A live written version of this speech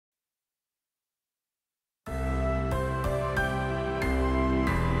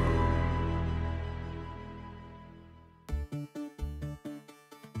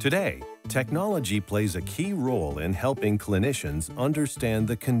Today, technology plays a key role in helping clinicians understand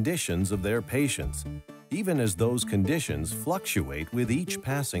the conditions of their patients, even as those conditions fluctuate with each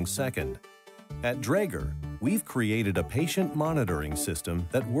passing second. At Dräger, we've created a patient monitoring system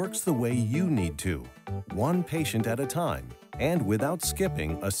that works the way you need to, one patient at a time, and without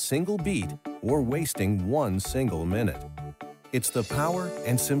skipping a single beat or wasting one single minute. It's the power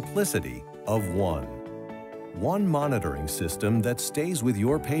and simplicity of one monitoring system that stays with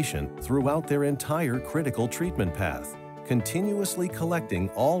your patient throughout their entire critical treatment path, continuously collecting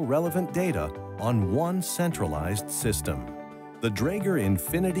all relevant data on one centralized system. The Dräger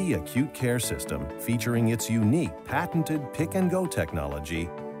Infinity Acute Care System, featuring its unique patented pick-and-go technology,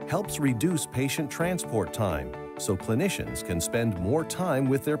 helps reduce patient transport time so clinicians can spend more time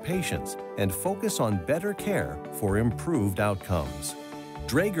with their patients and focus on better care for improved outcomes.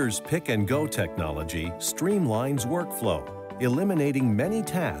 Dräger's pick-and-go technology streamlines workflow, eliminating many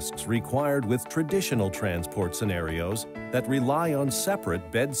tasks required with traditional transport scenarios that rely on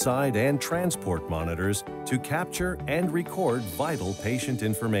separate bedside and transport monitors to capture and record vital patient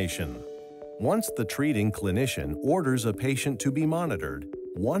information. Once the treating clinician orders a patient to be monitored,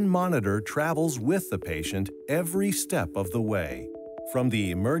 one monitor travels with the patient every step of the way, from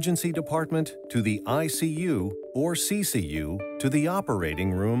the emergency department to the ICU or CCU to the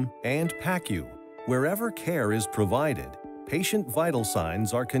operating room and PACU. Wherever care is provided, patient vital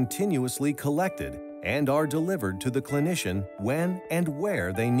signs are continuously collected and are delivered to the clinician when and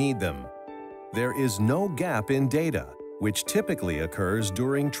where they need them. There is no gap in data, which typically occurs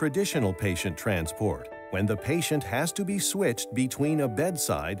during traditional patient transport, when the patient has to be switched between a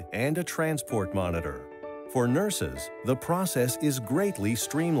bedside and a transport monitor. For nurses, the process is greatly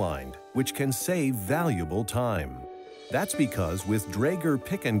streamlined, which can save valuable time. That's because with Dräger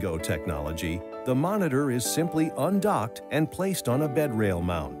pick-and-go technology, the monitor is simply undocked and placed on a bed rail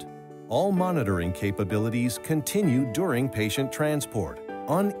mount. All monitoring capabilities continue during patient transport,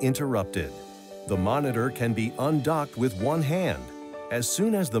 uninterrupted. The monitor can be undocked with one hand. As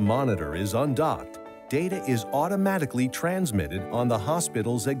soon as the monitor is undocked, data is automatically transmitted on the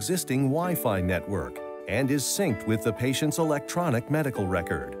hospital's existing Wi-Fi network and is synced with the patient's electronic medical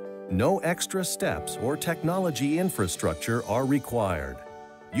record. No extra steps or technology infrastructure are required.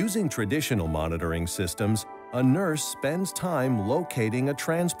 Using traditional monitoring systems, a nurse spends time locating a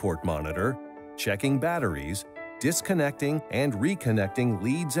transport monitor, checking batteries, disconnecting and reconnecting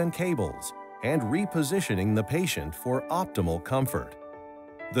leads and cables, and repositioning the patient for optimal comfort.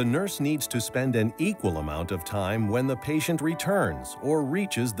 The nurse needs to spend an equal amount of time when the patient returns or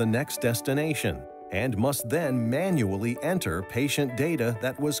reaches the next destination, and must then manually enter patient data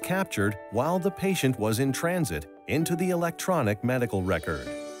that was captured while the patient was in transit into the electronic medical record.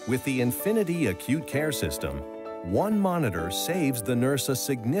 With the Infinity Acute Care System, one monitor saves the nurse a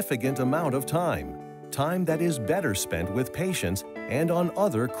significant amount of time that is better spent with patients and on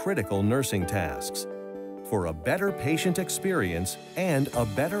other critical nursing tasks. For a better patient experience and a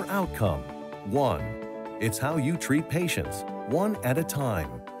better outcome, it's how you treat patients, one at a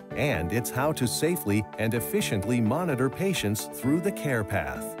time. And it's how to safely and efficiently monitor patients through the care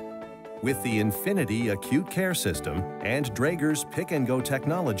path. With the Infinity Acute Care System and Dräger's pick-and-go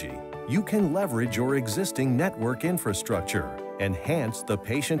technology, you can leverage your existing network infrastructure, enhance the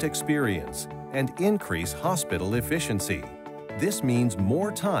patient experience, and increase hospital efficiency. This means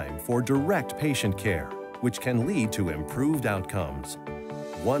more time for direct patient care, which can lead to improved outcomes.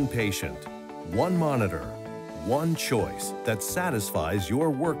 One patient, one monitor, one choice that satisfies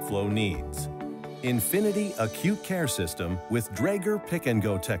your workflow needs. Infinity Acute Care System with Dräger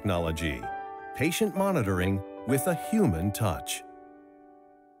pick-and-go technology. Patient monitoring with a human touch.